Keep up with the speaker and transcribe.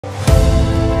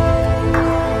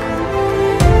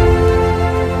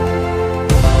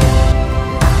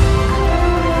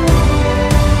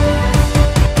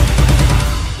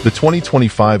The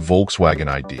 2025 Volkswagen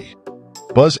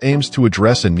ID.Buzz aims to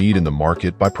address a need in the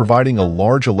market by providing a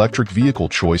large electric vehicle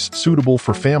choice suitable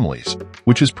for families,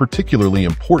 which is particularly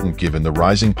important given the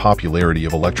rising popularity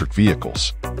of electric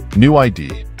vehicles. New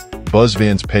ID.Buzz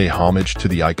vans pay homage to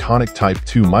the iconic Type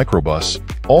 2 microbus,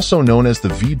 also known as the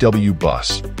VW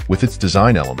bus, with its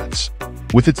design elements.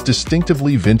 With its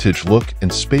distinctively vintage look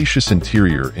and spacious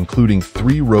interior including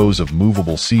 3 rows of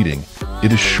movable seating,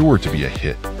 it is sure to be a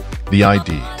hit. The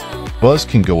ID.Buzz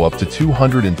can go up to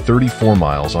 234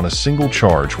 miles on a single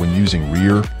charge when using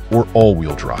rear or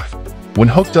all-wheel drive. When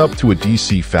hooked up to a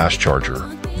DC fast charger,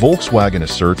 Volkswagen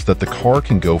asserts that the car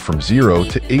can go from 0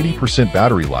 to 80%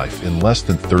 battery life in less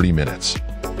than 30 minutes.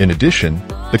 In addition,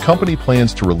 the company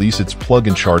plans to release its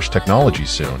plug-and-charge technology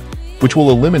soon, which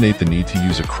will eliminate the need to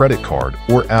use a credit card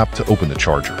or app to open the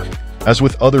charger. As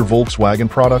with other Volkswagen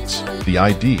products, the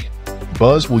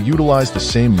ID.Buzz will utilize the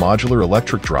same modular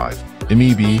electric drive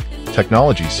 (MEB)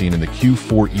 technology seen in the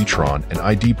Q4 e-tron and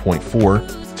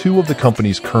ID.4, 2 of the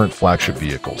company's current flagship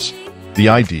vehicles. The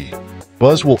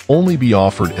ID.Buzz will only be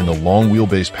offered in the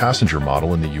long-wheelbase passenger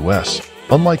model in the US,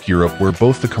 unlike Europe where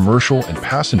both the commercial and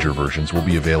passenger versions will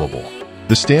be available.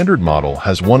 The standard model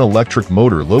has one electric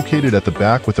motor located at the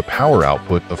back with a power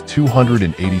output of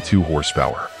 282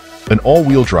 horsepower. An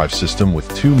all-wheel drive system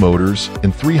with 2 motors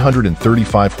and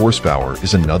 335 horsepower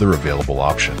is another available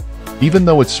option. Even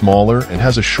though it's smaller and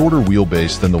has a shorter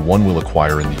wheelbase than the one we'll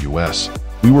acquire in the US,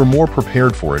 we were more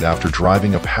prepared for it after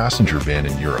driving a passenger van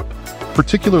in Europe.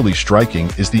 Particularly striking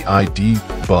is the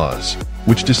ID.Buzz,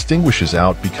 which distinguishes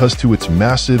out because to its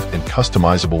massive and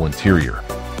customizable interior.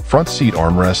 Front seat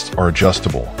armrests are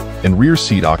adjustable, and rear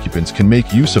seat occupants can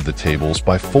make use of the tables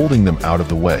by folding them out of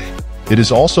the way. It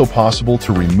is also possible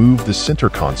to remove the center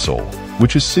console,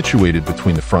 which is situated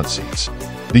between the front seats.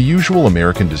 The usual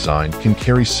American design can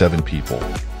carry 7 people,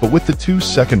 but with the 2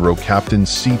 second-row captain's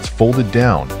seats folded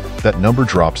down, that number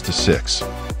drops to 6.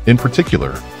 In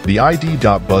particular, the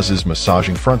ID.Buzz's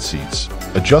massaging front seats,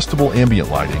 adjustable ambient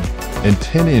lighting, and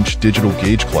 10-inch digital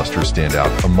gauge cluster stand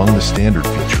out among the standard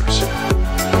features.